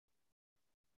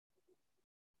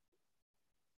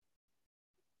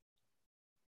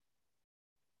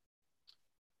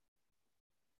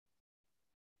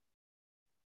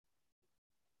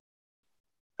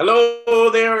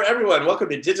Hello there, everyone. Welcome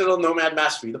to Digital Nomad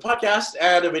Mastery, the podcast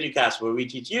and a videocast where we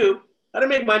teach you how to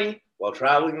make money while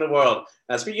traveling the world.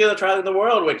 Now, speaking of traveling the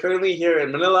world, we're currently here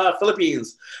in Manila,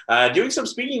 Philippines, doing some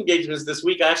speaking engagements this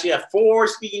week. I actually have 4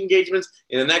 speaking engagements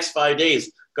in the next 5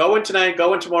 days. Going tonight,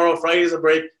 going tomorrow, Friday's a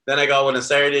break, then I go on a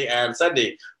Saturday and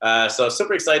Sunday. So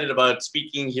super excited about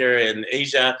speaking here in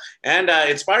Asia and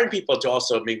inspiring people to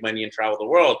also make money and travel the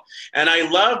world. And I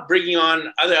love bringing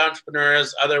on other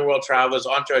entrepreneurs, other world travelers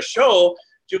onto our show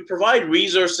to provide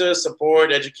resources,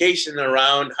 support, education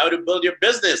around how to build your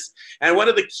business. And one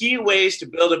of the key ways to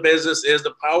build a business is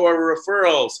the power of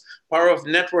referrals, power of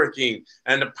networking,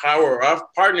 and the power of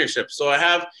partnerships. So I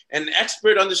have an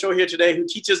expert on the show here today who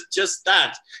teaches just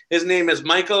that. His name is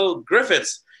Michael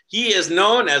Griffiths. He is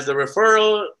known as the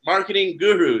referral marketing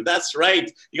guru. That's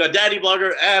right. You got Daddy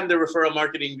Blogger and the referral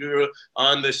marketing guru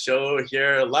on the show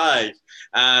here live.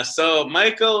 So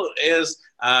Michael is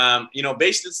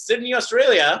based in Sydney,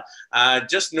 Australia,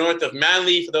 just north of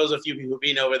Manly, for those of you who've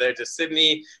been over there to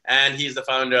Sydney. And he's the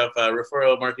founder of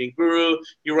Referral Marketing Guru.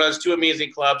 He runs 2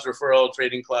 amazing clubs, Referral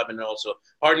Trading Club and also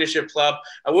Partnership Club.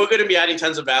 We're going to be adding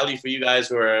tons of value for you guys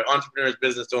who are entrepreneurs,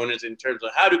 business owners, in terms of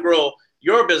how to grow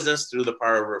your business through the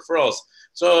power of referrals.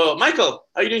 So, Michael,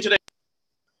 how are you doing today?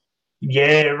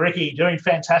 Yeah, Ricky, doing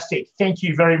fantastic. Thank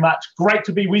you very much. Great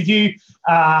to be with you.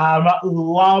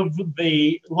 Love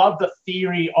the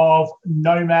theory of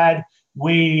nomad.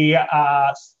 We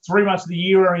 3 months of the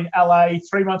year are in LA,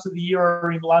 3 months of the year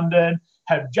are in London.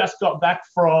 Have just got back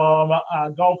from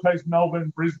Gold Coast,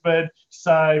 Melbourne, Brisbane.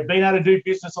 So being able to do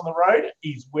business on the road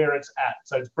is where it's at.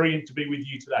 So it's brilliant to be with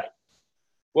you today.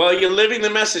 Well, you're living the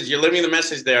message. You're living the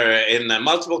message there in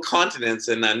multiple continents,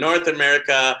 in North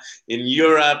America, in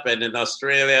Europe, and in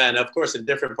Australia, and of course in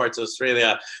different parts of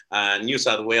Australia, New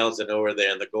South Wales, and over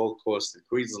there on the Gold Coast and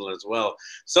Queensland as well.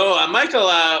 So, Michael,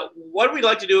 what we'd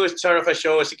like to do is start off a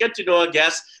show is to get to know our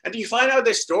guests and to find out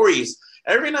their stories.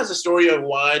 Everyone has a story of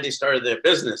why they started their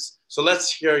business. So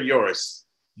let's hear yours.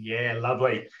 Yeah,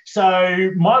 lovely. So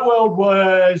my world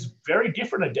was very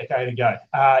different a decade ago.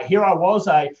 Here I was,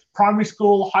 a primary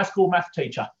school, high school math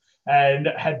teacher, and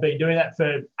had been doing that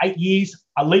for 8 years,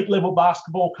 elite level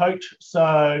basketball coach.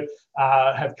 So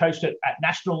have coached at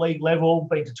national league level,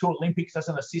 been to 2 Olympics as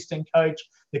an assistant coach,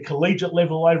 the collegiate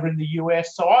level over in the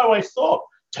US. So I always thought,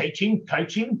 teaching,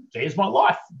 coaching, there's my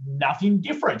life, nothing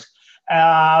different.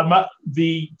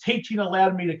 The teaching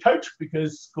allowed me to coach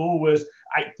because school was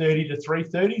 8:30 to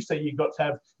 3:30, so you got to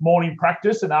have morning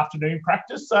practice and afternoon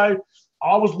practice. So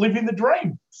I was living the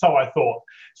dream, so I thought.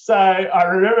 So I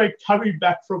remember coming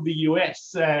back from the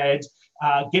US and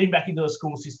getting back into the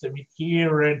school system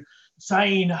here and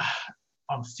saying,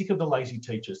 I'm sick of the lazy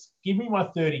teachers. Give me my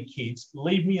 30 kids,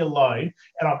 leave me alone,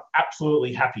 and I'm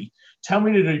absolutely happy. Tell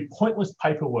me to do pointless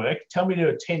paperwork, tell me to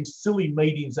attend silly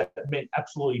meetings that meant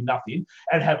absolutely nothing,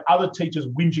 and have other teachers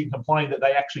whinge and complain that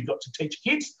they actually got to teach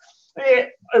kids.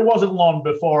 It wasn't long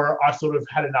before I sort of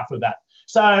had enough of that.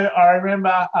 So I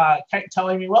remember Kate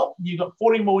telling me, well, you've got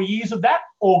 40 more years of that,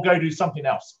 or go do something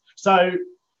else. So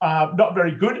not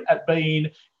very good at being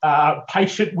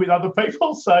patient with other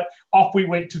people. So off we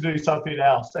went to do something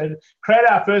else and created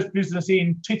our first business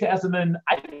in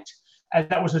 2008. And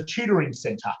that was a tutoring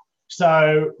centre.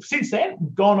 So since then,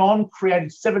 we've gone on,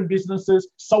 created 7 businesses,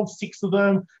 sold 6 of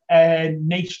them, and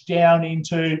niched down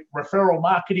into referral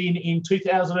marketing in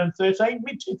 2013,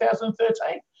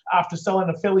 mid-2013, after selling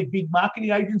a fairly big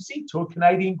marketing agency to a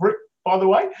Canadian group, by the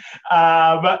way.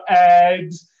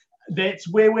 And that's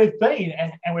where we've been,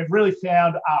 and we've really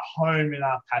found our home and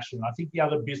our passion. I think the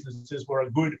other businesses were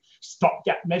a good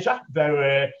stopgap measure. They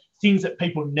were things that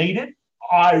people needed.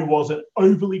 I wasn't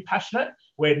overly passionate.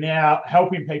 We're now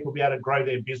helping people be able to grow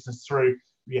their business through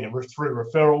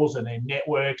referrals and their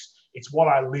networks. It's what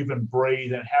I live and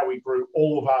breathe, and how we grew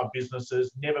all of our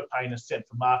businesses, never paying a cent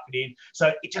for marketing.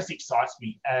 So it just excites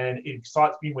me, and it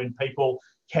excites me when people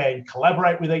can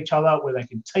collaborate with each other, where they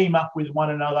can team up with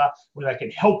one another, where they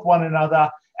can help one another.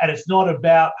 And it's not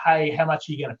about, hey, how much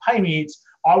are you going to pay me? It's,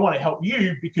 I want to help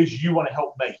you because you want to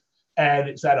help me. And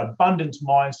it's that abundance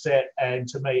mindset. And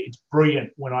to me, it's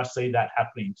brilliant when I see that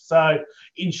happening. So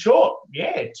in short,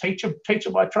 yeah, teacher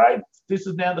by trade. This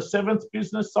is now the 7th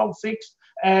business, sold 6.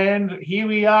 And here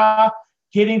we are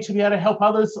getting to be able to help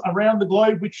others around the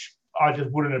globe, which I just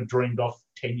wouldn't have dreamed of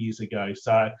 10 years ago.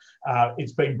 So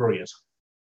it's been brilliant.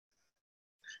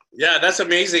 Yeah, that's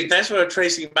amazing. Thanks for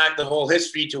tracing back the whole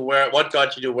history to what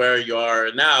got you to where you are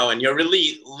now. And you're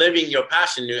really living your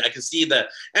passion. I can see the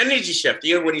energy shift.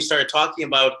 Even when you started talking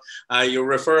about your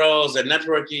referrals and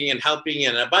networking and helping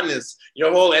and abundance,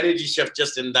 your whole energy shift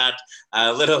just in that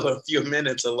little few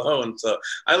minutes alone. So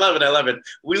I love it. I love it.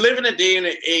 We live in a day and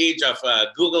age of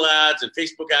Google ads and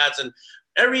Facebook ads, and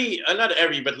not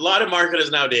every, but a lot of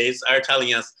marketers nowadays are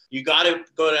telling us you got to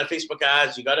go to Facebook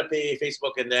ads, you got to pay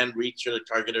Facebook, and then reach your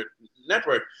targeted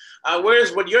network.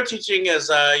 Whereas what you're teaching is,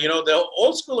 the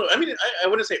old school. I mean, I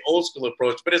wouldn't say old school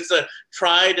approach, but it's a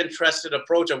tried and trusted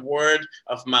approach of word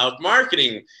of mouth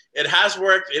marketing. It has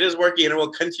worked. It is working, and it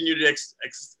will continue to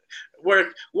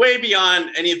work way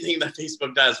beyond anything that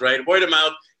Facebook does. Right? Word of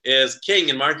mouth is king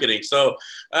in marketing. So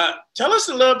tell us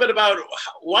a little bit about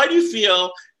why do you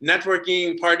feel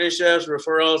networking, partnerships,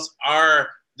 referrals are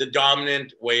the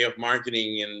dominant way of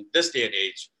marketing in this day and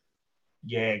age?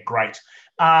 Yeah, great.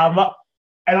 And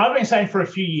I've been saying for a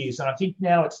few years, and I think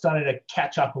now it's starting to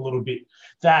catch up a little bit,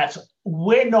 that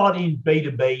we're not in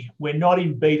B2B, we're not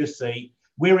in B2C,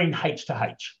 we're in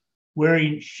H2H. We're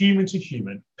in human to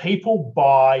human. People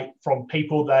buy from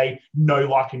people they know,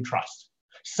 like, and trust.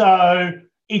 So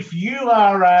if you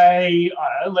are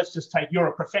you're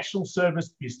a professional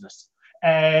service business,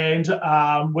 and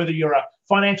whether you're a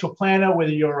financial planner,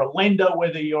 whether you're a lender,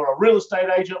 whether you're a real estate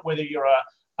agent, whether you're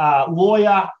a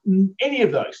lawyer, any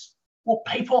of those, well,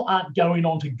 people aren't going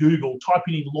on to Google,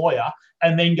 typing in lawyer,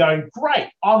 and then going, great,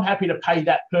 I'm happy to pay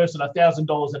that person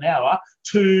 $1,000 an hour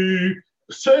to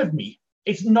serve me.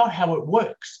 It's not how it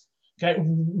works. Okay,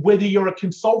 whether you're a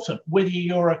consultant, whether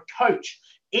you're a coach,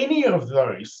 any of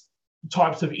those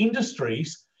types of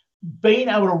industries, being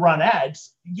able to run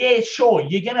ads, yeah, sure,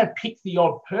 you're going to pick the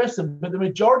odd person, but the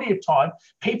majority of time,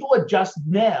 people are just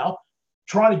now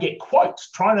trying to get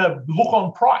quotes, trying to look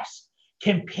on price,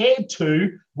 compared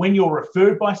to when you're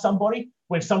referred by somebody,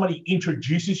 when somebody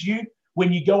introduces you,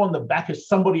 when you go on the back of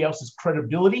somebody else's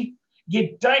credibility.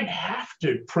 You don't have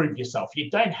to prove yourself. You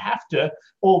don't have to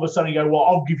all of a sudden go, well,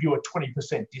 I'll give you a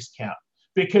 20% discount,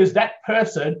 because that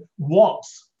person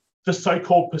wants the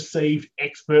so-called perceived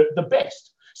expert the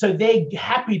best. So they're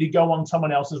happy to go on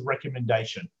someone else's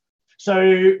recommendation.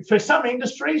 So for some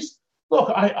industries,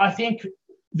 look, I think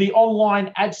the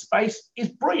online ad space is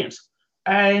brilliant.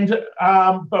 And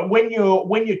but when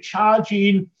you're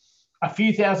charging a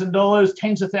few $1,000s,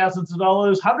 tens of thousands of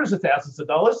dollars, hundreds of thousands of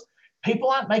dollars, people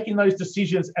aren't making those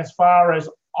decisions, as far as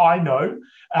I know,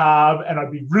 and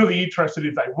I'd be really interested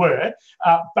if they were,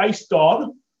 based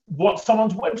on what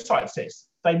someone's website says.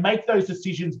 They make those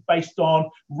decisions based on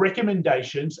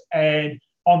recommendations and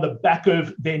on the back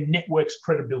of their network's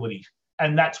credibility.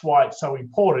 And that's why it's so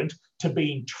important to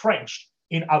be entrenched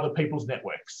in other people's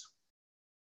networks.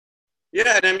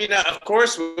 Yeah, and I mean, of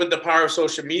course, with the power of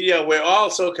social media, we're all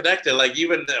so connected. Like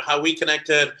even how we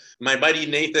connected, my buddy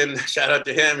Nathan, shout out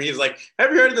to him. He's like, have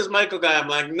you heard of this Michael guy? I'm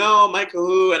like, no, Michael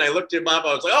who? And I looked him up.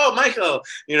 I was like, oh, Michael,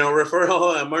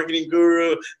 referral, marketing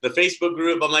guru, the Facebook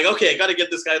group. I'm like, okay, I got to get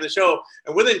this guy on the show.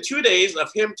 And within 2 days of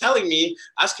him telling me,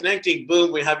 us connecting,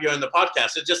 boom, we have you on the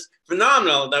podcast. It's just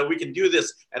phenomenal that we can do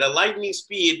this at a lightning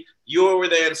speed. You over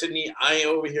there in Sydney, I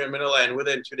over here in Manila, and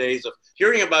within 2 days of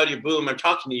hearing about you, boom, I'm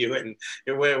talking to you, and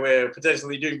we're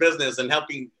potentially doing business and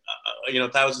helping,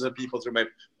 thousands of people through my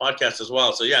podcast as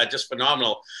well. So yeah, just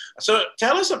phenomenal. So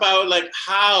tell us about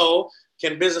how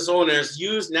can business owners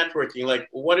use networking? Like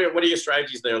what are your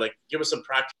strategies there? Like give us some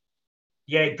practice.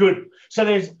 Yeah, good. So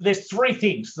there's three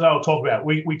things that I'll talk about.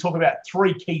 We talk about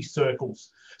three key circles.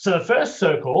 So the first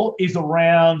circle is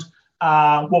around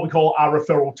what we call our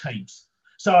referral teams.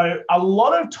 So a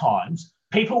lot of times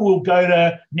people will go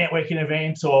to networking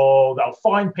events, or they'll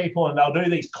find people and they'll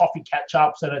do these coffee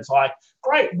catch-ups, and it's like,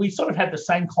 great, we sort of have the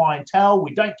same clientele,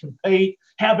 we don't compete,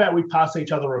 how about we pass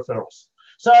each other referrals?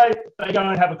 So they go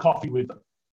and have a coffee with them.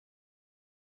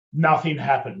 Nothing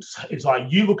happens. It's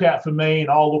like, you look out for me and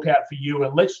I'll look out for you,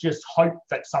 and let's just hope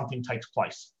that something takes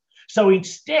place. So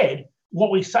instead,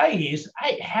 what we say is,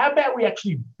 hey, how about we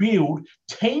actually build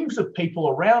teams of people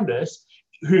around us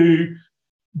who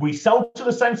we sell to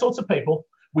the same sorts of people,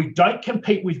 we don't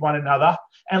compete with one another,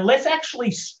 and let's actually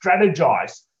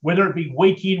strategize, whether it be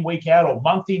week in, week out, or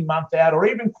month in, month out, or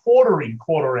even quarter in,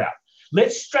 quarter out.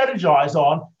 Let's strategize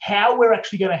on how we're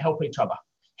actually going to help each other.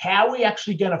 How are we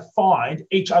actually going to find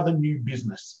each other new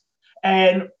business?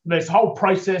 And there's whole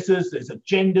processes, there's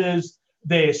agendas,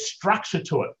 there's structure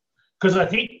to it. Because I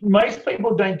think most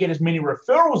people don't get as many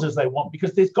referrals as they want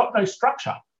because there's got no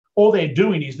structure. All they're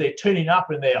doing is they're turning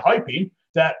up and they're hoping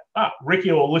that Ricky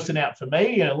will listen out for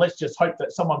me, and let's just hope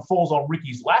that someone falls on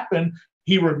Ricky's lap and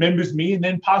he remembers me and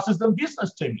then passes them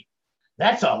business to me.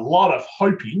 That's a lot of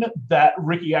hoping that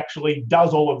Ricky actually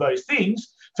does all of those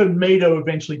things for me to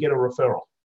eventually get a referral.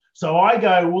 So I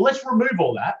go, well, let's remove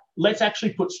all that. Let's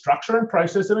actually put structure and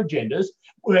process and agendas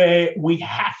where we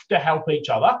have to help each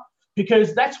other,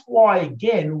 because that's why,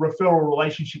 again, referral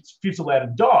relationships fizzle out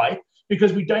and die,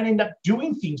 because we don't end up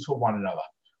doing things for one another.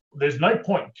 There's no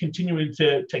point continuing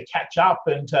to catch up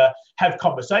and to have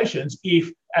conversations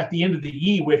if at the end of the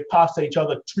year we've passed each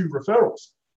other 2 referrals.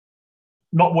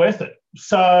 Not worth it.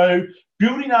 So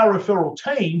building our referral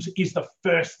teams is the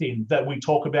first thing that we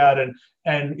talk about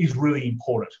and is really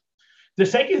important. The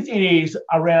second thing is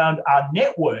around our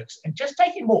networks and just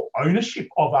taking more ownership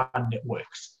of our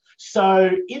networks. So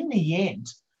in the end,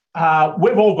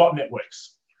 we've all got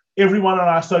networks. Everyone on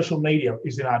our social media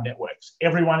is in our networks.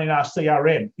 Everyone in our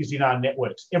CRM is in our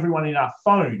networks. Everyone in our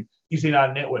phone is in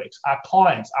our networks. Our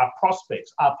clients, our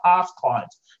prospects, our past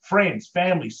clients, friends,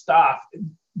 family, staff,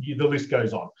 the list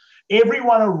goes on.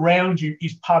 Everyone around you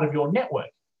is part of your network.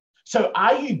 So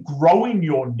are you growing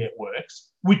your networks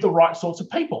with the right sorts of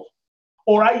people?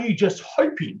 Or are you just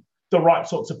hoping the right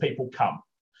sorts of people come?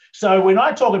 So when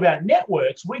I talk about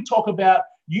networks, we talk about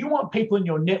you want people in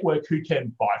your network who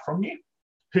can buy from you,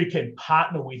 who can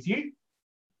partner with you,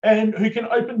 and who can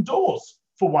open doors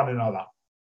for one another.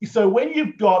 So when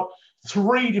you've got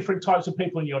 3 different types of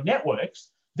people in your networks,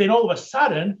 then all of a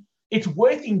sudden, it's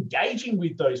worth engaging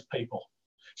with those people.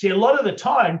 See, a lot of the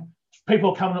time,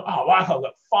 people come, oh, wow, I've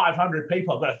got 500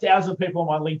 people, I've got 1,000 people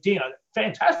on my LinkedIn.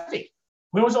 Fantastic.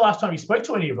 When was the last time you spoke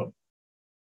to any of them?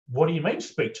 What do you mean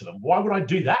speak to them? Why would I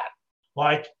do that?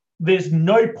 Like, there's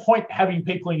no point having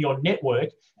people in your network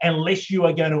unless you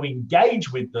are going to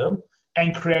engage with them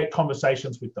and create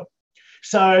conversations with them.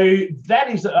 So that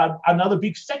is another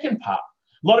big second part.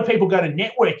 A lot of people go to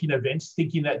networking events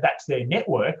thinking that that's their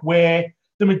network, where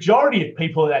the majority of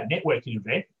people at that networking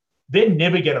event, they're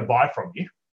never going to buy from you.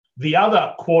 The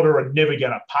other quarter are never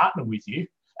going to partner with you.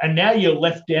 And now you're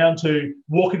left down to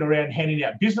walking around handing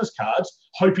out business cards,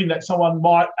 hoping that someone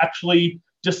might actually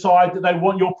decide that they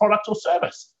want your product or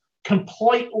service.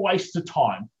 Complete waste of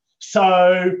time.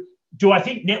 So do I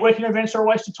think networking events are a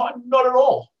waste of time? Not at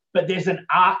all. But there's an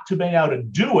art to being able to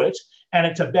do it. And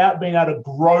it's about being able to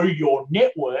grow your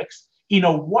networks in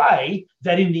a way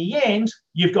that in the end,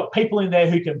 you've got people in there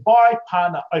who can buy,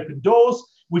 partner, open doors,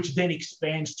 which then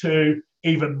expands to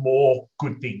even more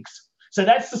good things. So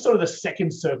that's the sort of the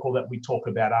second circle that we talk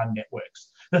about, our networks.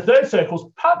 The third circle is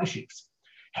partnerships.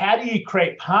 How do you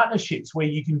create partnerships where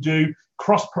you can do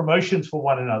cross promotions for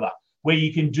one another, where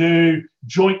you can do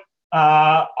joint,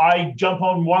 I jump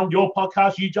on your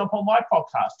podcast, you jump on my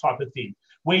podcast type of thing,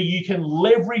 where you can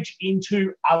leverage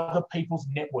into other people's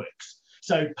networks.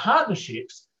 So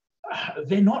partnerships,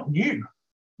 they're not new.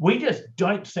 We just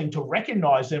don't seem to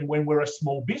recognize them when we're a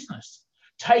small business.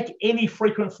 Take any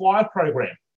frequent flyer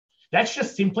program. That's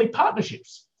just simply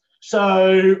partnerships.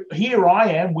 So here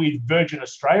I am with Virgin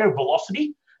Australia,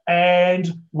 Velocity,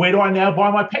 and where do I now buy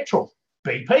my petrol?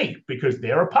 BP, because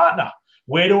they're a partner.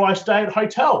 Where do I stay at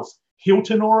hotels?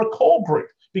 Hilton or Accor Group,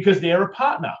 because they're a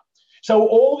partner. So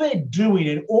all they're doing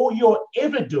and all you're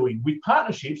ever doing with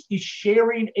partnerships is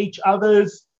sharing each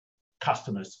other's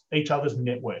customers, each other's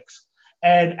networks.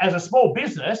 And as a small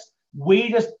business,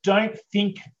 we just don't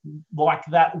think like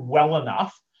that well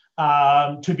enough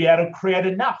to be able to create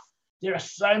enough. There are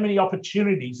so many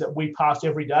opportunities that we pass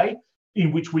every day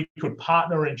in which we could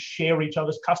partner and share each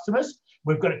other's customers.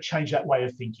 We've got to change that way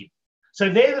of thinking. So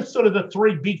they're the sort of the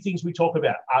 3 big things we talk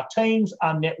about: our teams,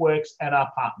 our networks, and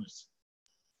our partners.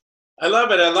 I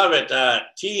love it. I love it.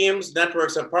 Teams,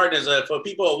 networks, and partners. For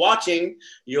people watching,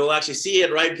 you'll actually see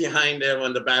it right behind them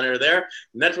on the banner there.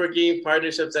 Networking,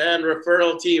 partnerships, and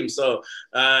referral teams. So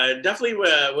definitely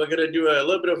we're going to do a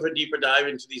little bit of a deeper dive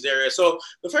into these areas. So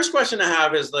the first question I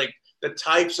have is like the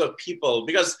types of people,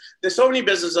 because there's so many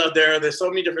businesses out there. There's so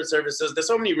many different services. There's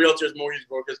so many realtors, mortgage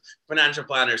brokers, financial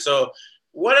planners. So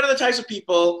what are the types of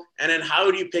people, and then how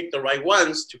do you pick the right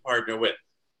ones to partner with?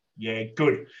 Yeah,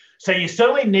 good. So you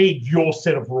certainly need your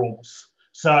set of rules.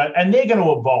 So, and they're going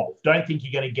to evolve. Don't think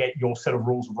you're going to get your set of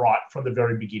rules right from the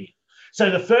very beginning.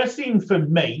 So the first thing for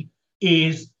me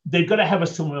is they've got to have a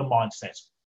similar mindset.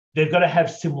 They've got to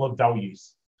have similar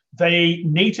values. They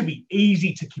need to be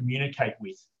easy to communicate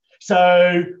with.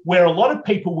 So where a lot of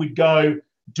people would go,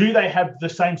 do they have the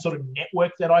same sort of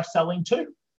network that I sell into?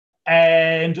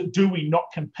 And do we not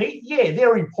compete? Yeah,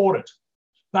 they're important.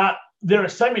 But there are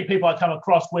so many people I come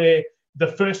across where the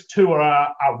first 2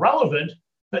 are relevant,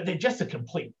 but they're just a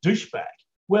complete douchebag.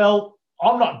 Well,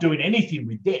 I'm not doing anything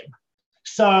with them.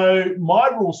 So my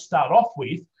rules start off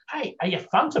with, hey, are you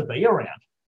fun to be around?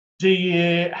 Do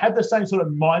you have the same sort of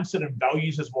mindset and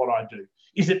values as what I do?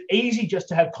 Is it easy just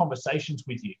to have conversations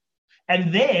with you?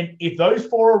 And then if those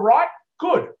four are right,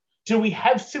 good. Do we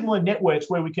have similar networks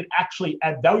where we can actually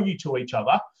add value to each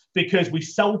other because we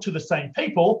sell to the same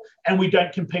people and we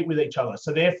don't compete with each other?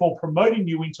 So therefore, promoting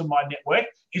you into my network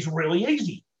is really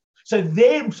easy. So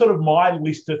they're sort of my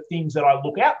list of things that I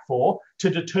look out for to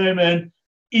determine,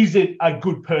 is it a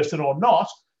good person or not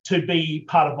to be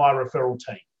part of my referral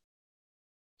team?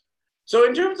 So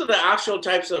in terms of the actual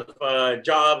types of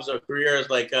jobs or careers,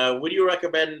 like would you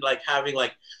recommend like having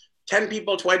like 10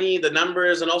 people, 20, the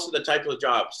numbers, and also the type of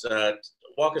jobs?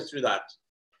 Walk us through that.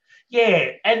 Yeah,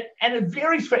 and it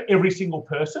varies for every single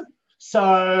person.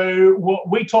 So what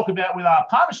we talk about with our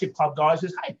partnership club guys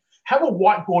is, hey, have a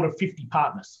whiteboard of 50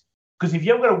 partners. Because if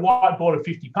you've got a whiteboard of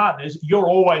 50 partners, you're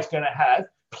always going to have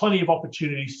plenty of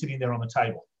opportunities sitting there on the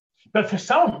table. But for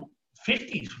some,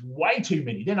 50 is way too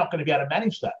many. They're not going to be able to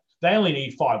manage that. They only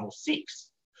need 5 or 6.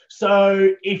 So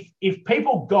if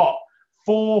people got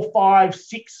 4, 5,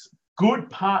 6 good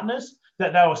partners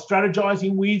that they were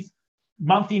strategizing with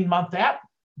month in, month out,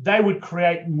 they would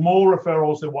create more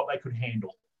referrals than what they could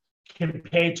handle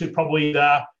compared to probably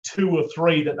the 2 or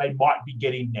 3 that they might be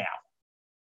getting now.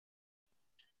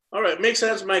 All right, makes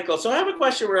sense, Michael. So I have a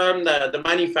question around the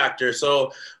money factor.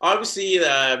 So obviously,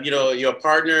 your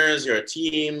partners, your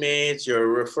teammates, you're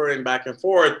referring back and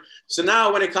forth. So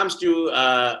now when it comes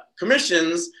to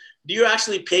commissions, do you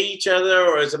actually pay each other,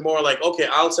 or is it more like, okay,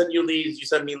 I'll send you leads, you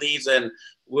send me leads, and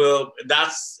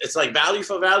it's like value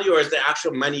for value, or is the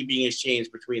actual money being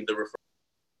exchanged between the referrals?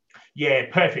 Yeah,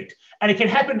 perfect. And it can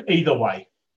happen either way.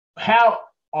 How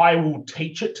I will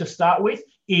teach it to start with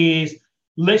is,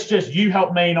 let's just, you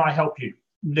help me and I help you.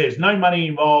 There's no money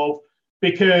involved,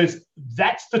 because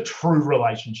that's the true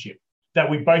relationship, that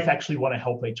we both actually want to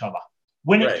help each other.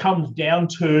 When it comes down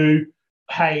to,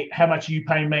 hey, how much are you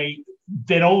paying me?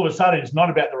 Then all of a sudden it's not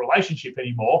about the relationship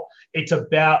anymore. It's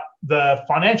about the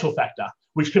financial factor,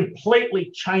 which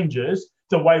completely changes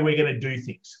the way we're going to do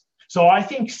things. So I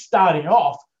think starting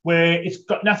off, where it's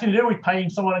got nothing to do with paying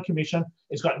someone a commission,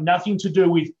 it's got nothing to do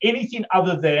with anything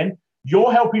other than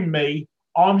you're helping me,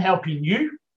 I'm helping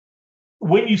you.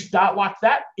 When you start like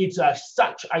that, it's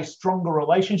such a stronger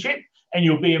relationship, and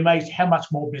you'll be amazed how much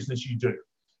more business you do.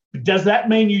 Does that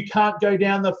mean you can't go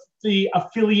down the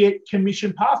affiliate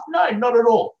commission path? No, not at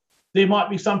all. There might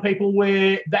be some people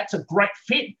where that's a great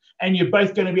fit and you're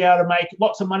both going to be able to make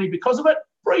lots of money because of it.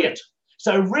 Brilliant.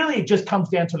 So really it just comes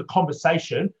down to the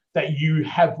conversation that you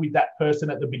have with that person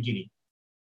at the beginning.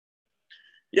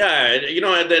 Yeah, at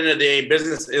the end of the day,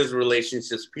 business is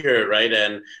relationships, period, right?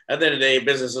 And at the end of the day,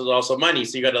 business is also money.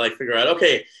 So you got to figure out,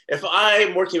 okay, if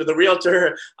I'm working with a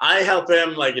realtor, I help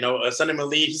him, send him a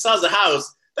lead. He sells a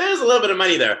house. There's a little bit of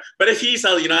money there. But if he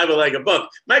sells, I have a book.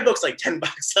 My book's like $10.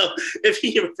 So if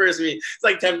he refers me, it's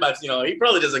like $10. He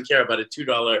probably doesn't care about a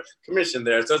 $2 commission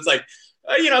there. So it's like,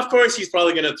 of course, he's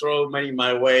probably going to throw money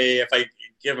my way if I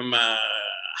give him a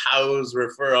house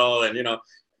referral, and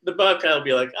the book, I'll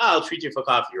be like, I'll treat you for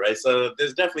coffee, right? So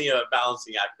there's definitely a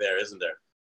balancing act there, isn't there?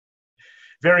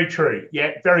 Very true.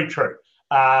 Yeah, very true.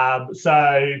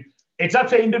 So it's up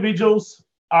to individuals.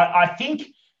 I think,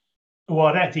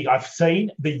 I don't think I've seen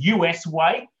the US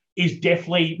way is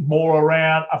definitely more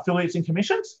around affiliates and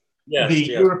commissions.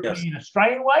 European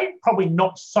Australian way, probably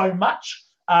not so much.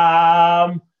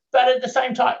 But at the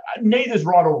same time, neither's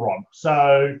right or wrong.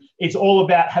 So it's all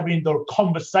about having the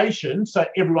conversation so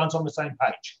everyone's on the same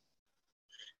page.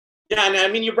 Yeah,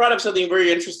 and you brought up something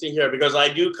very interesting here, because I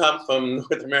do come from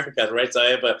North America, right? So I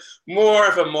have more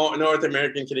of a North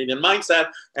American Canadian mindset.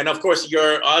 And of course,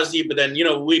 you're Aussie, but then,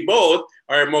 we both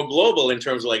are more global in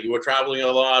terms of we're traveling a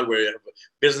lot, we have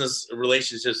business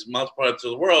relationships, multiple parts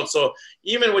of the world. So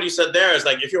even what you said there is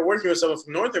if you're working with someone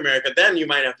from North America, then you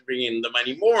might have to bring in the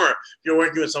money more. If you're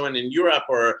working with someone in Europe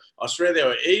or Australia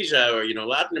or Asia or,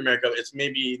 Latin America, it's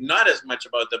maybe not as much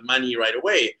about the money right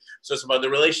away. So it's about the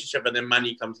relationship, and then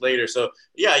money comes later. So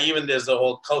yeah, even there's the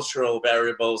whole cultural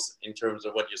variables in terms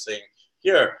of what you're saying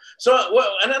here. So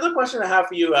another question I have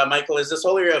for you, Michael, is this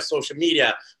whole area of social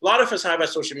media. A lot of us have our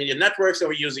social media networks that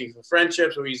we're using for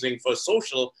friendships, we're using for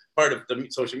social part of the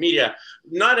social media.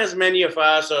 Not as many of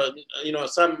us,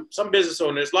 some business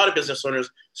owners, a lot of business owners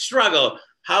struggle.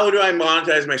 How do I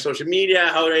monetize my social media?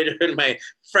 How do I turn my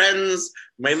friends,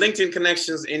 my LinkedIn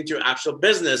connections into actual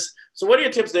business? So what are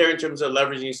your tips there in terms of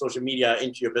leveraging social media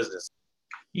into your business?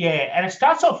 Yeah, and it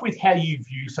starts off with how you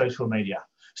view social media.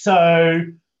 So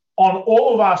on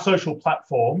all of our social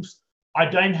platforms, I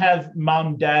don't have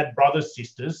mum, dad, brothers,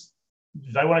 sisters.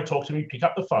 If they want to talk to me, pick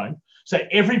up the phone. So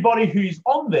everybody who's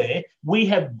on there, we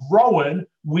have grown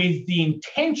with the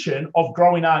intention of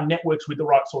growing our networks with the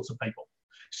right sorts of people.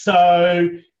 So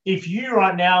if you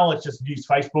right now, let's just use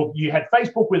Facebook, you had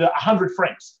Facebook with 100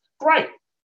 friends. Great.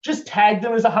 Just tag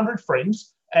them as 100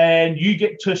 friends and you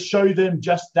get to show them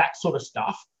just that sort of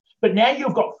stuff. But now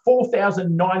you've got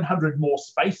 4,900 more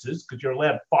spaces because you're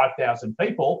allowed 5,000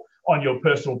 people on your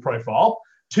personal profile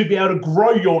to be able to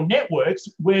grow your networks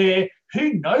where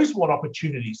who knows what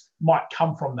opportunities might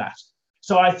come from that.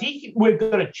 So I think we've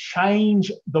got to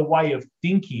change the way of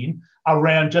thinking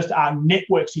around just our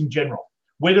networks in general,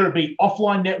 whether it be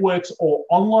offline networks or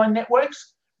online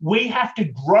networks. We have to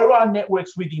grow our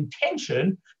networks with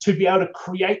intention to be able to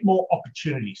create more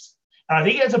opportunities. And I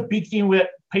think that's a big thing where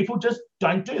people just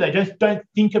don't do. They just don't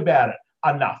think about it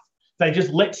enough. They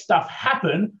just let stuff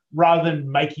happen rather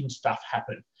than making stuff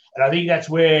happen. And I think that's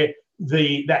where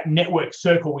that network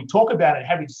circle we talk about and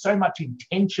having so much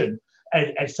intention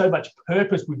and so much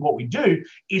purpose with what we do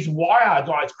is why our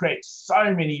guys create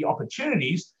so many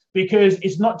opportunities, because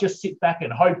it's not just sit back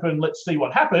and hope and let's see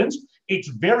what happens. It's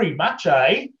very much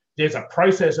there's a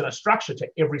process and a structure to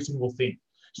every single thing.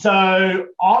 So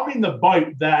I'm in the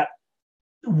boat that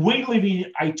we live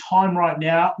in a time right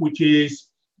now which is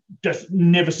just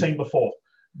never seen before.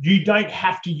 You don't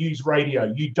have to use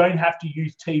radio. You don't have to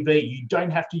use TV. You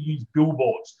don't have to use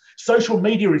billboards. Social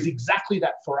media is exactly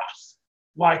that for us.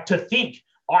 Like, to think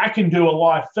I can do a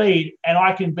live feed and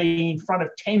I can be in front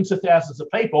of tens of thousands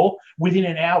of people within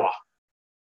an hour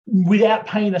without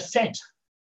paying a cent.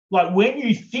 Like, when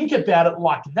you think about it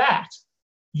like that,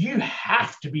 you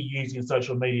have to be using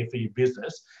social media for your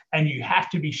business and you have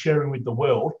to be sharing with the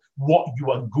world what you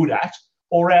are good at,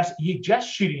 or else you're just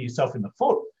shooting yourself in the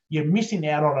foot. You're missing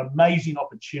out on amazing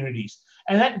opportunities.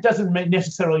 And that doesn't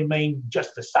necessarily mean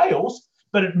just for sales,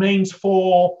 but it means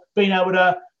for being able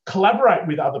to collaborate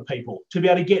with other people, to be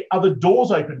able to get other doors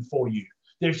open for you.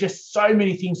 There's just so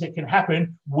many things that can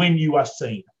happen when you are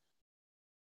seen.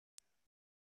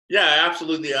 Yeah,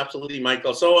 absolutely. Absolutely,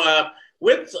 Michael. So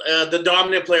with the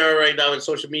dominant player right now in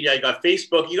social media, you got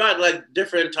Facebook, you got like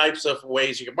different types of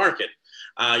ways you can market.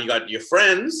 You got your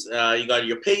friends, you got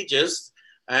your pages,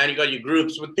 and you got your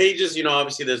groups. With pages,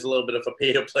 obviously there's a little bit of a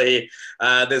pay to play.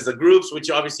 There's the groups, which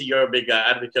obviously you're a big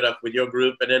advocate of with your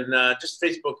group. And then just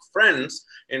Facebook friends,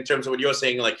 in terms of what you're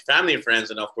saying, like family and friends,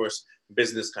 and of course,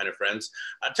 business kind of friends.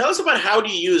 Tell us about how do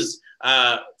you use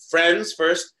friends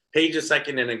first, pages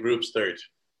second, and then groups third?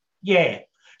 Yeah.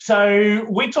 So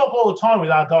we talk all the time with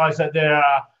our guys that there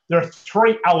are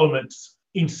 3 elements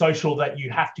in social that you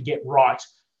have to get right.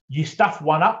 You stuff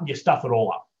one up, you stuff it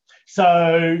all up.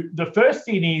 So the first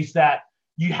thing is that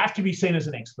you have to be seen as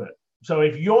an expert. So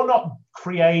if you're not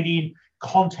creating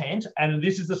content, and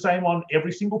this is the same on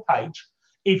every single page,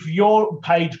 if your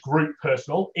page, group,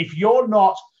 personal, if you're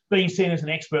not being seen as an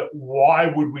expert, why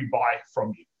would we buy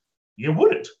from you? You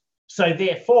wouldn't. So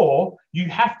therefore, you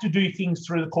have to do things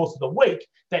through the course of the week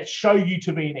that show you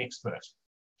to be an expert.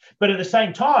 But at the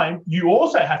same time, you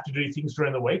also have to do things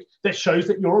during the week that shows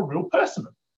that you're a real person.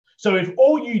 So if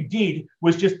all you did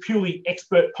was just purely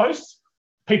expert posts,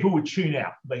 people would tune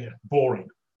out. They're boring.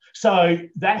 So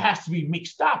that has to be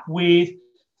mixed up with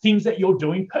things that you're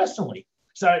doing personally.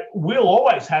 So we'll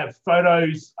always have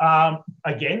photos,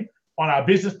 again, on our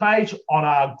business page, on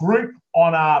our group,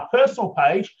 on our personal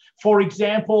page, for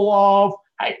example of,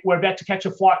 hey, we're about to catch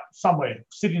a flight somewhere,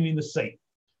 sitting in the seat.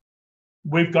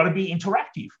 We've got to be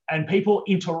interactive, and people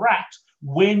interact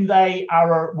when they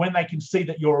can see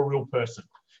that you're a real person.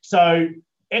 So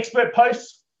expert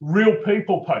posts, real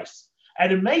people posts.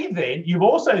 And in me then, you've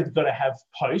also got to have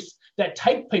posts that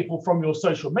take people from your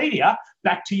social media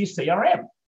back to your CRM.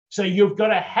 So you've got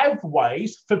to have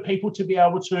ways for people to be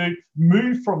able to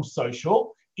move from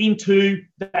social into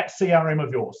that CRM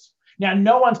of yours. Now,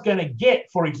 no one's going to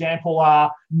get, for example,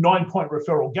 our 9-point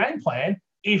referral game plan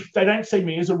if they don't see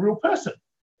me as a real person.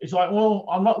 It's like, well,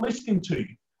 I'm not listening to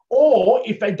you. Or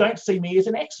if they don't see me as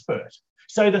an expert.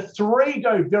 So the 3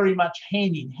 go very much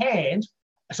hand in hand.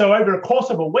 So over a course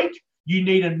of a week, you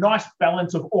need a nice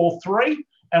balance of all 3.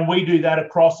 And we do that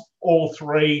across all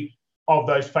 3 of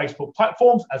those Facebook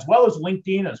platforms, as well as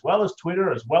LinkedIn, as well as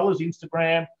Twitter, as well as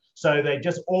Instagram. So they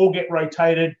just all get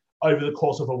rotated over the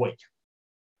course of a week.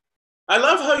 I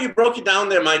love how you broke it down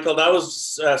there, Michael. That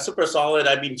was super solid.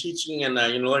 I've been teaching and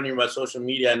learning about social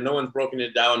media, and no one's broken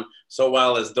it down so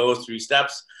well as those 3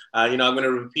 steps. I'm going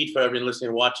to repeat for everyone listening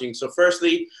and watching. So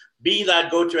firstly, be that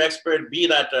go-to expert, be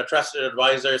that trusted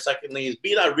advisor. Secondly, is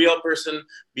be that real person,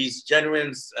 be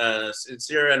genuine,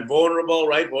 sincere, and vulnerable,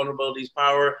 right? Vulnerability is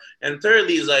power. And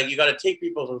thirdly is like you got to take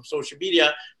people from social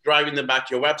media, driving them back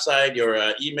to your website, your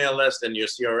email list, and your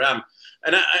CRM.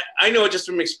 and I know just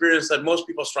from experience that most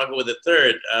people struggle with the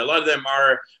third. A lot of them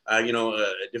are,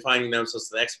 defining themselves as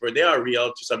the expert. They are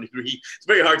real to some degree. It's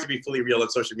very hard to be fully real on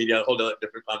social media, a whole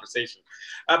different conversation.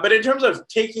 But in terms of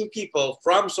taking people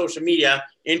from social media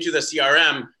into the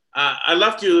CRM, I'd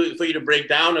love for you to break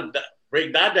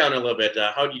that down a little bit.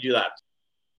 How do you do that?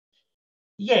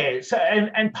 Yeah, so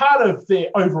and part of the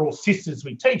overall systems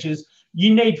we teach is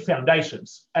you need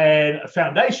foundations. And a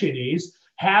foundation is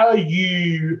how are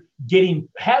you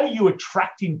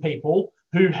attracting people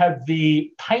who have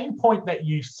the pain point that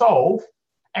you solve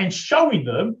and showing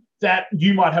them that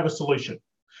you might have a solution.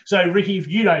 So Ricky, if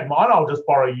you don't mind, I'll just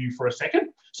borrow you for a second.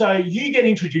 So you get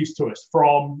introduced to us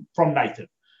from Nathan.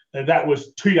 And that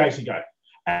was 2 days ago.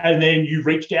 And then you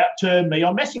reached out to me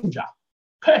on Messenger.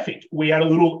 Perfect. We had a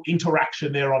little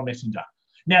interaction there on Messenger.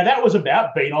 Now, that was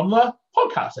about being on the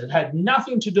podcast. It had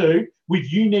nothing to do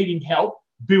with you needing help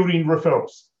building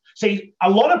referrals. See, a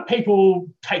lot of people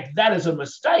take that as a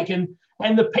mistake. And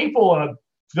the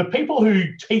people who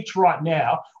teach right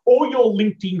now, all your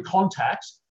LinkedIn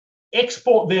contacts,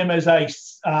 export them as a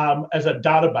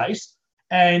database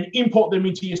and import them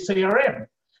into your CRM.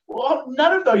 Well,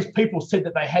 none of those people said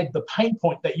that they had the pain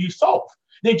point that you solve.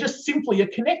 They're just simply a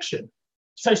connection.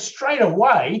 So straight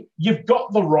away, you've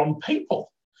got the wrong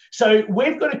people. So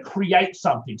we've got to create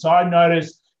something. So I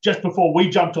noticed just before we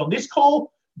jumped on this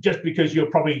call, just because you're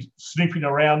probably snooping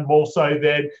around more so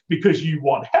than because you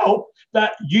want help,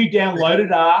 that you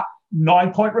downloaded our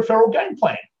 9-point referral game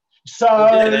plan.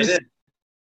 So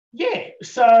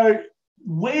so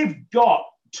we've got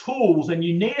tools, and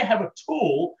you need to have a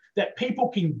tool that people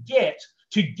can get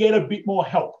to get a bit more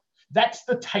help. That's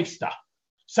the taster.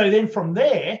 So then from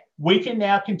there, we can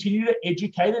now continue to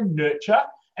educate and nurture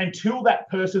until that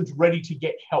person's ready to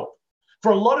get help.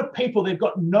 For a lot of people, they've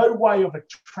got no way of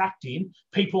attracting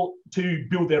people to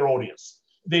build their audience.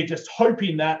 They're just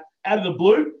hoping that out of the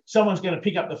blue, someone's going to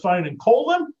pick up the phone and call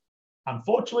them.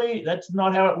 Unfortunately, that's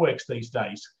not how it works these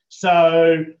days.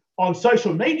 So on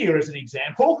social media, as an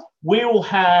example, we will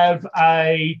have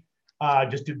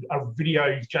just did a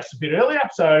video just a bit earlier.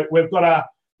 So we've got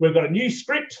a new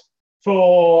script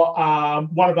for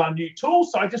one of our new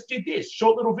tools. So I just did this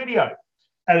short little video,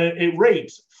 and it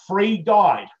reads, free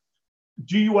guide.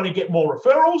 Do you want to get more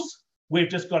referrals? We've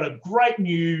just got a great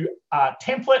new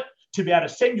template to be able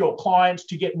to send your clients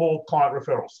to get more client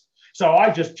referrals. So I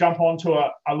just jump onto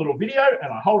a little video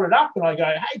and I hold it up and I go,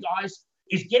 hey guys,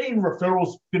 is getting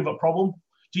referrals a bit of a problem?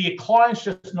 Do your clients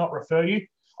just not refer you?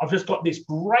 I've just got this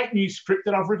great new script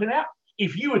that I've written out.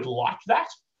 If you would like that,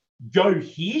 go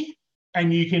here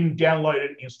and you can download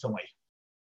it instantly.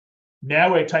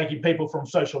 Now we're taking people from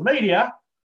social media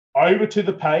over to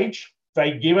the page.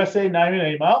 They give us their name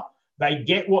and email. They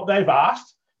get what they've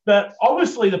asked. But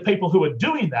obviously the people who are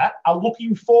doing that are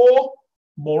looking for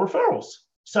more referrals.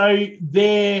 So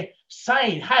they're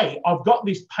saying, hey, I've got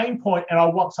this pain point and I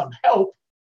want some help.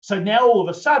 So now all of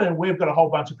a sudden we've got a whole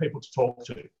bunch of people to talk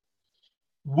to.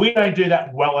 We don't do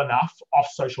that well enough off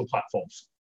social platforms.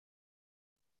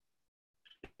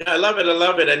 Yeah, I love it. I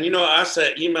love it. And, us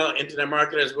email internet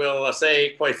marketers will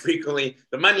say quite frequently,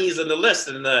 the money's in the list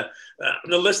and the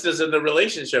list is in the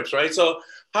relationships, right? So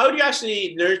how do you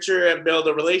actually nurture and build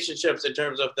the relationships in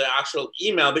terms of the actual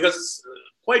email? Because it's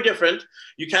quite different.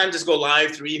 You can't just go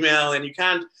live through email and you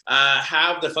can't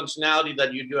have the functionality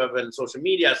that you do have in social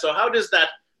media. So how does that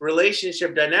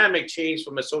relationship dynamic change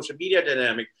from a social media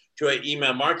dynamic to an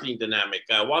email marketing dynamic?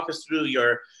 Walk us through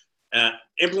your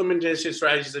implementation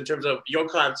strategies in terms of your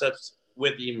concepts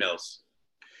with emails.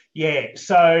 Yeah,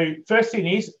 so first thing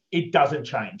is it doesn't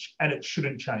change and it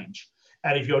shouldn't change.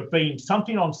 And if you're being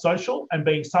something on social and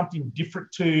being something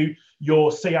different to your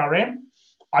CRM,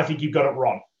 I think you've got it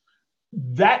wrong.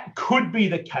 That could be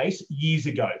the case years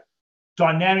ago.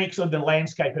 Dynamics of the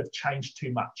landscape have changed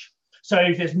too much. So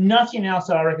if there's nothing else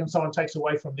that I reckon someone takes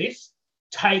away from this,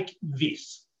 take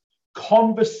this.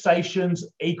 Conversations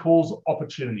equals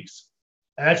opportunities.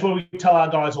 And that's what we tell our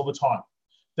guys all the time,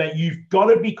 that you've got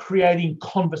to be creating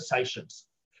conversations.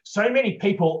 So many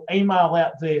people email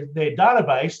out their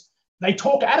database, they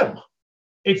talk at them.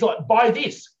 It's like, buy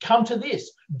this, come to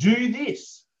this, do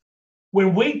this.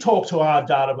 When we talk to our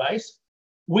database,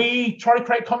 we try to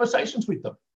create conversations with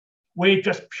them. We're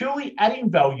just purely adding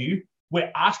value.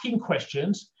 We're asking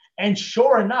questions, and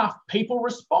sure enough, people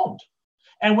respond.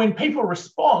 And when people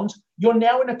respond, you're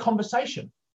now in a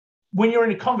conversation. When you're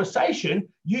in a conversation,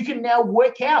 you can now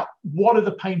work out what are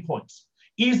the pain points.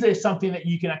 Is there something that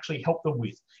you can actually help them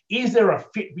with? Is there a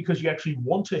fit because you actually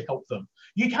want to help them?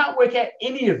 You can't work out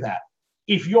any of that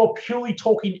if you're purely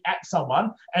talking at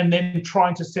someone and then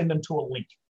trying to send them to a link.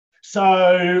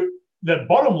 So the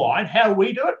bottom line, how do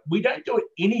we do it? We don't do it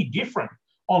any different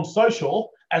on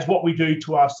social as what we do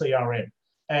to our CRM.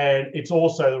 And it's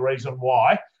also the reason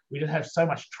why we don't have so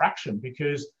much traction,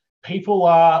 because people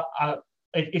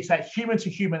it's that human to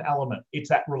human element. It's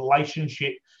that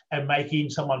relationship and making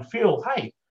someone feel,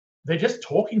 hey, they're just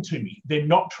talking to me. They're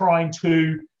not trying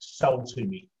to sell to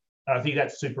me. And I think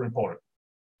that's super important.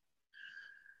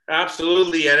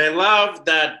 Absolutely. And I love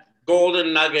that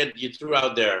golden nugget you threw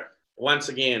out there. Once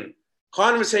again,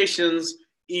 conversations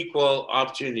equal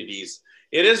opportunities.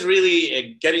 It is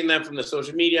really getting them from the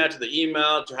social media to the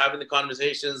email to having the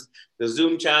conversations, the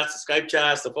Zoom chats, the Skype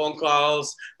chats, the phone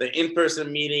calls, the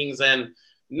in-person meetings, and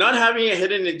not having a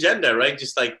hidden agenda, right?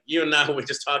 Just like you and I were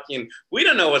just talking. We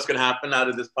don't know what's going to happen out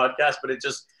of this podcast, but it's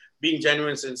just being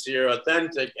genuine, sincere,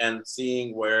 authentic, and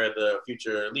seeing where the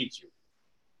future leads you.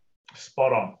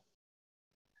 Spot on.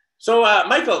 So,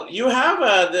 Michael, you have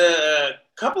the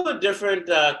couple of different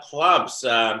clubs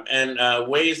and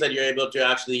ways that you're able to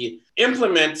actually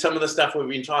implement some of the stuff we've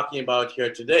been talking about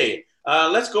here today.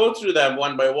 Let's go through them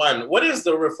one by one. What is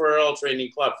the Referral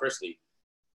Training Club, firstly?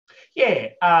 Yeah,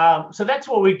 so that's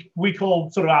what we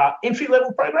call sort of our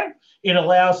entry-level program. It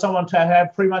allows someone to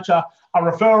have pretty much a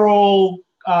referral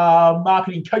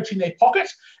marketing coach in their pocket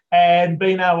and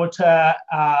being able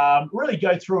to really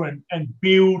go through and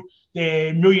build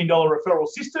their $1 million referral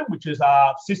system, which is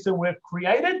our system we've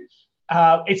created.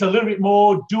 It's a little bit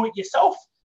more do-it-yourself,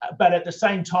 but at the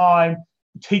same time,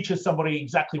 teaches somebody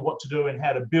exactly what to do and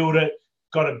how to build it.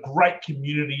 Got a great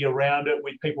community around it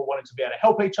with people wanting to be able to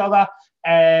help each other.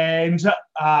 And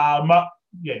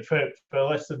for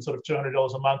less than sort of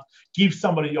 $200 a month, give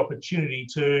somebody the opportunity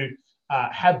to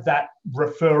have that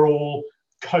referral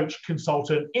coach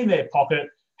consultant in their pocket,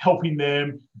 helping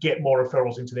them get more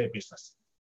referrals into their business.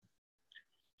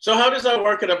 So how does that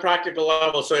work at a practical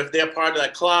level? So if they're part of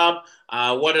that club,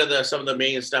 what are some of the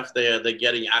main stuff they're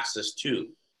getting access to?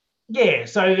 Yeah,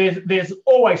 so there's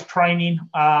always training.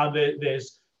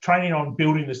 There's training on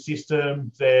building the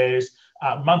system. There's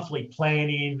monthly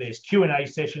planning. There's Q&A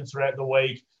sessions throughout the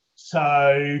week.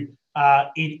 So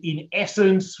in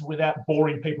essence, without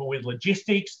boring people with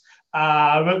logistics,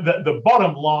 the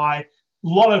bottom line, a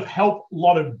lot of help, a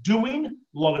lot of doing,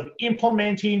 a lot of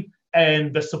implementing,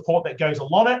 and the support that goes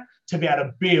along it to be able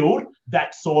to build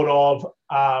that sort of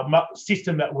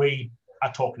system that we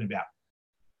are talking about.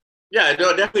 Yeah, no,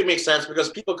 it definitely makes sense, because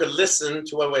people could listen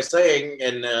to what we're saying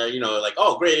and, like,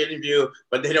 oh, great interview,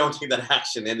 but they don't take that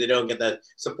action and they don't get that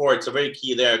support. So very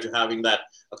key there to having that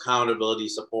accountability,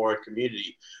 support,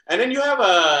 community. And then you have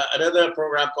another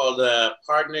program called the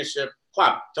Partnership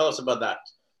Club. Tell us about that.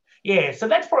 Yeah, so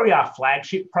that's probably our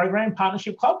flagship program,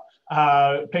 Partnership Club.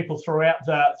 People throughout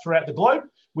the globe.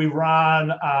 We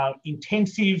run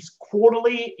intensives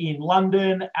quarterly in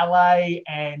London, LA,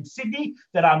 and Sydney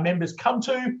that our members come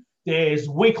to. There's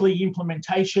weekly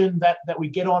implementation that we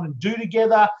get on and do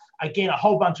together. Again, a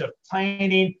whole bunch of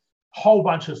planning, whole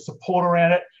bunch of support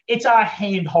around it. It's our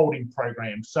hand-holding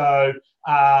program. So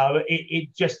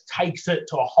it just takes it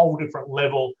to a whole different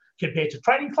level compared to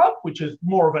Training Club, which is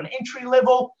more of an entry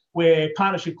level, where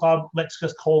Partnership Club, let's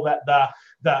just call that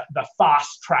the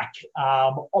fast track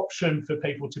option for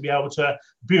people to be able to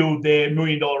build their $1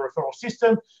 million referral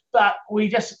system. But we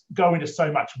just go into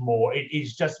so much more. It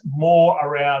is just more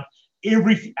around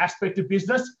every aspect of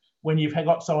business. When you've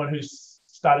got someone who's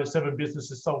started 7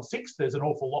 businesses, sold 6, there's an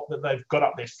awful lot that they've got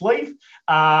up their sleeve.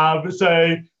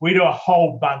 So we do a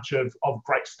whole bunch of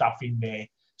great stuff in there.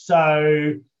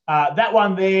 So that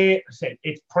one there,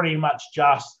 it's pretty much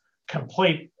just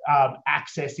complete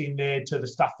access in there to the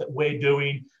stuff that we're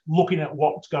doing, looking at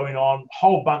what's going on,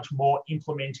 whole bunch more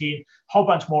implementing, whole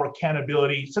bunch more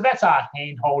accountability. So that's our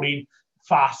hand-holding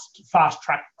fast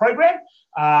track program.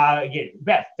 Again,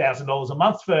 about $1,000 a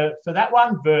month for that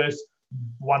one versus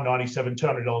 $197,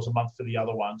 $200 a month for the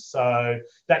other one. So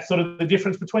that's sort of the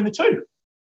difference between the two.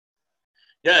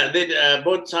 Yeah, they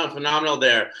both sound phenomenal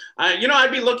there.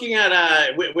 I'd be looking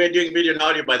at, we're doing video and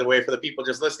audio, by the way, for the people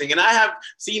just listening. And I have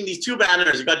seen these 2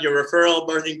 banners. You got your Referral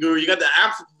Marketing Guru, you got the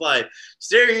Amplify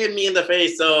staring at me in the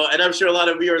face. So, and I'm sure a lot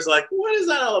of viewers are like, what is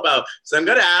that all about? So I'm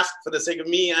going to ask, for the sake of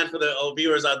me and for the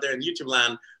viewers out there in YouTube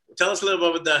land, tell us a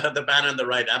little bit about the banner on the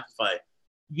right, Amplify.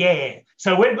 Yeah,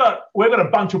 so we've got a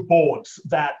bunch of boards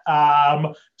that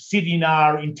sit in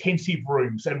our intensive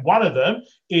rooms, and one of them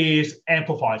is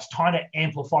Amplify. It's time to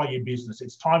amplify your business.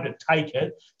 It's time to take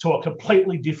it to a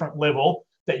completely different level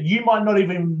that you might not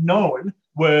even known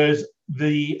was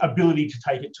the ability to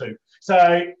take it to.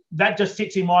 So that just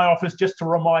sits in my office just to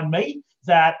remind me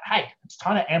that, hey, it's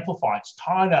time to amplify. It's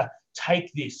time to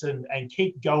take this and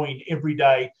keep going every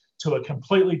day to a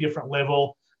completely different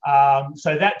level.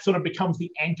 So that sort of becomes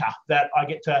the anchor that I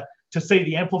get to see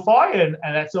the Amplify, and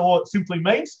that's all it simply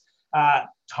means.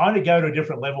 Time to go to a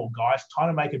different level, guys. Time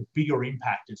to make a bigger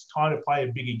impact. It's time to play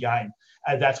a bigger game.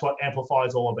 And that's what Amplify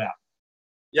is all about.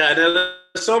 Yeah, there's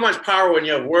so much power when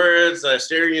you have words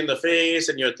staring you in the face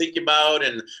and you're thinking about,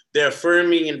 and they're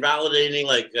affirming and validating,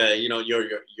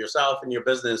 yourself and your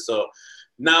business. So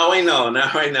now I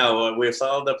know we've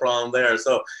solved the problem there.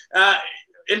 So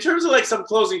in terms of some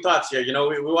closing thoughts here,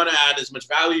 we want to add as much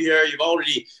value here. You've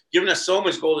already given us so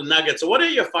much golden nuggets. So what are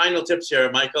your final tips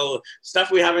here, Michael? Stuff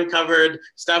we haven't covered,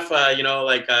 stuff, you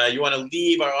want to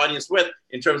leave our audience with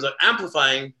in terms of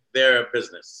amplifying their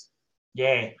business.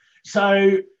 Yeah.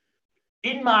 So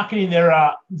in marketing, there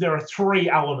are three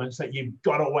elements that you've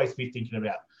got to always be thinking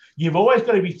about. You've always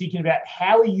got to be thinking about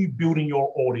how are you building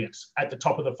your audience at the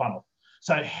top of the funnel.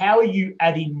 So how are you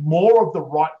adding more of the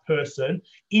right person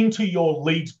into your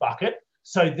leads bucket?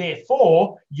 So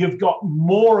therefore, you've got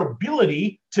more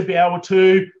ability to be able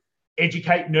to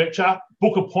educate, nurture,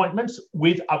 book appointments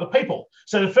with other people.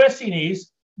 So the first thing is,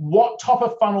 what top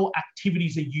of funnel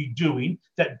activities are you doing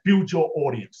that build your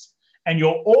audience? And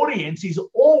your audience is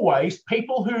always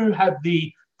people who have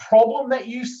the problem that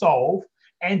you solve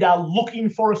and are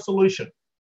looking for a solution.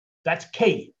 That's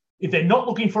key. If they're not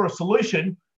looking for a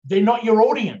solution, they're not your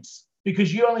audience,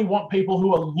 because you only want people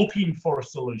who are looking for a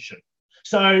solution.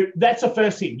 So that's the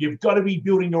first thing. You've got to be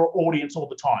building your audience all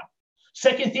the time.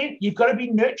 Second thing, you've got to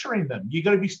be nurturing them. You've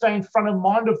got to be staying front of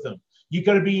mind of them. You've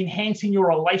got to be enhancing your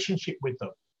relationship with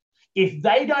them. If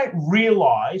they don't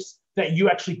realize that you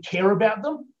actually care about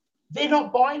them, they're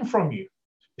not buying from you.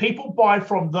 People buy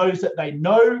from those that they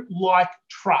know, like,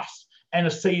 trust,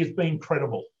 and see as being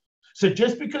credible. So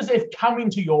just because they've come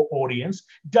into your audience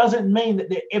doesn't mean that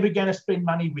they're ever going to spend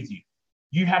money with you.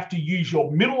 You have to use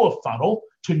your middle of funnel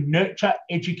to nurture,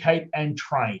 educate, and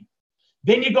train.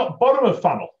 Then you've got bottom of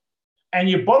funnel. And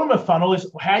your bottom of funnel is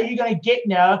how are you going to get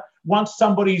now, once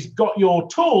somebody's got your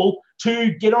tool,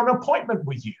 to get on an appointment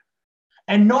with you.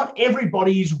 And not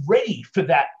everybody is ready for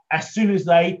that as soon as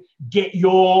they get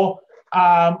your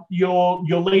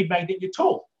lead magnet, your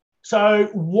tool. So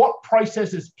what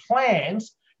processes,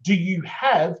 plans do you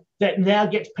have that now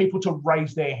gets people to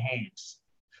raise their hands?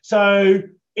 So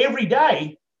every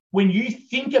day, when you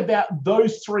think about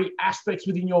those three aspects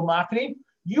within your marketing,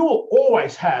 you will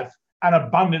always have an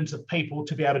abundance of people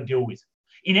to be able to deal with.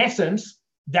 In essence,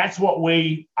 that's what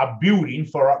we are building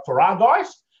for our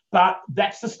guys, but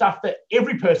that's the stuff that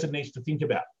every person needs to think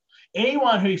about.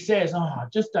 Anyone who says, I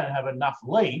just don't have enough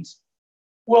leads,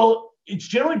 well, it's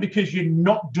generally because you're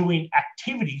not doing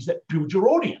activities that build your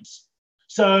audience.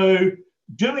 So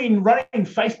running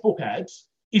Facebook ads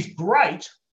is great,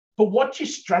 but what's your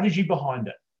strategy behind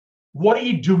it? What are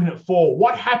you doing it for?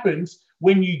 What happens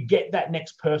when you get that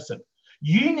next person?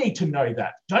 You need to know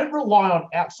that. Don't rely on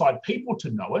outside people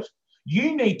to know it.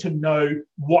 You need to know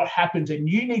what happens, and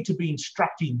you need to be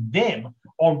instructing them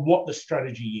on what the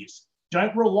strategy is.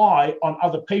 Don't rely on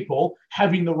other people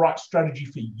having the right strategy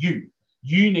for you.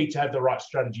 You need to have the right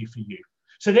strategy for you.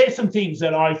 So there's some things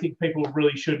that I think people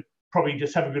really should probably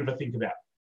just have a bit of a think about.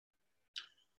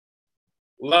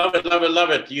 Love it, love it, love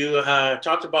it. You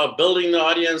talked about building the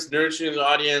audience, nurturing the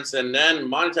audience, and then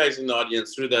monetizing the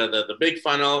audience through the big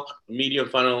funnel, medium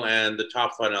funnel, and the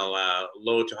top funnel,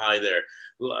 low to high there.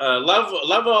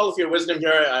 Love all of your wisdom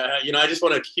here. I just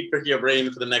want to keep picking your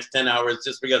brain for the next 10 hours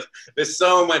just because there's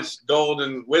so much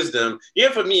golden wisdom.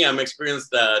 Even for me, I'm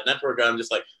experienced networker. I'm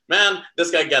just like, man, this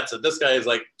guy gets it. This guy is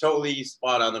like totally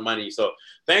spot on the money. So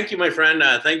thank you, my friend.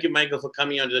 Thank you, Michael, for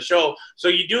coming onto the show. So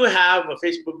you do have a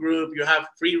Facebook group. You have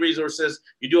free resources.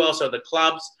 You do also have the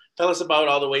clubs. Tell us about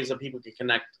all the ways that people can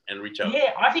connect and reach out.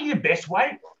 Yeah, I think the best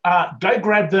way, go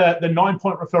grab the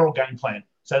 9-point referral game plan.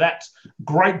 So that's a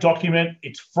great document.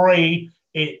 It's free.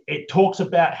 It talks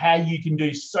about how you can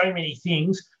do so many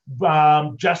things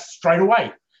just straight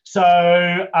away. So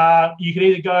you can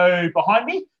either go behind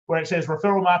me where it says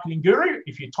Referral Marketing Guru.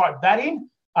 If you type that in,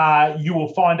 you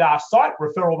will find our site,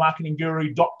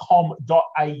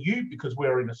 referralmarketingguru.com.au, because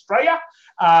we're in Australia.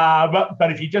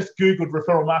 But if you just Googled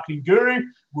Referral Marketing Guru,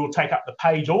 we'll take up the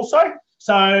page also.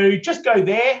 So just go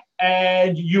there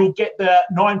and you'll get the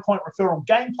 9-point referral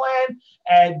game plan.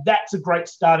 And that's a great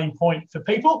starting point for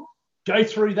people. Go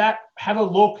through that, have a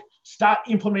look, start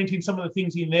implementing some of the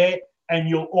things in there, and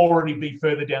you'll already be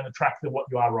further down the track than what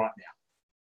you are right now.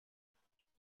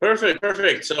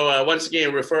 Perfect. So once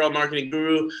again, Referral Marketing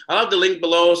Guru. I'll have the link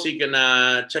below so you can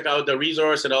check out the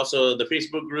resource and also the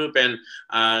Facebook group, and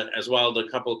as well the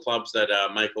couple of clubs that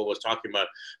Michael was talking about.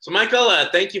 So Michael,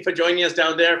 thank you for joining us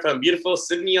down there from beautiful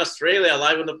Sydney, Australia,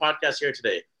 live on the podcast here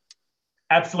today.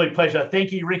 Absolute pleasure.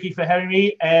 Thank you, Ricky, for having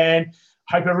me, and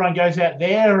hope everyone goes out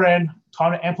there and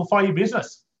time to amplify your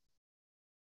business.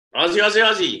 Aussie, Aussie,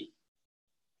 Aussie.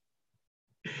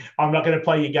 I'm not going to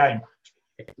play your game.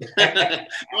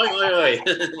 Oi, oi, oi.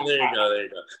 There you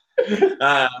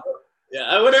go.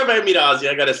 Yeah, whenever I meet Aussie,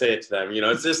 I gotta say it to them.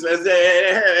 It's just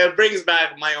it brings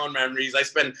back my own memories.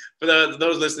 For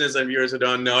those listeners and viewers who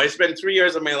don't know, I spent 3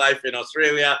 years of my life in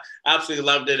Australia. Absolutely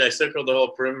loved it. I circled the whole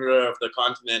perimeter of the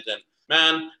continent, and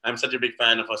man, I'm such a big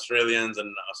fan of Australians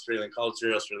and Australian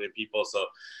culture, Australian people. So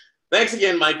thanks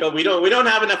again, Michael. We don't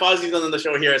have enough Aussies on the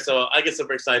show here, so I get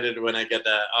super excited when I get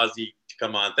Aussie to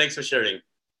come on. Thanks for sharing.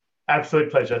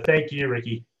 Absolute pleasure. Thank you,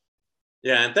 Ricky.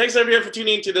 Yeah, and thanks everyone for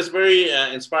tuning into this very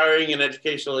inspiring and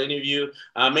educational interview.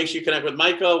 Make sure you connect with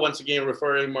Michael. Once again,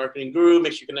 referring marketing guru.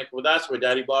 Make sure you connect with us. We're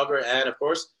Daddy Blogger, and of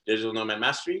course,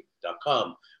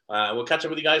 digitalnomadmastery.com. We'll catch up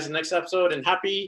with you guys in the next episode, and happy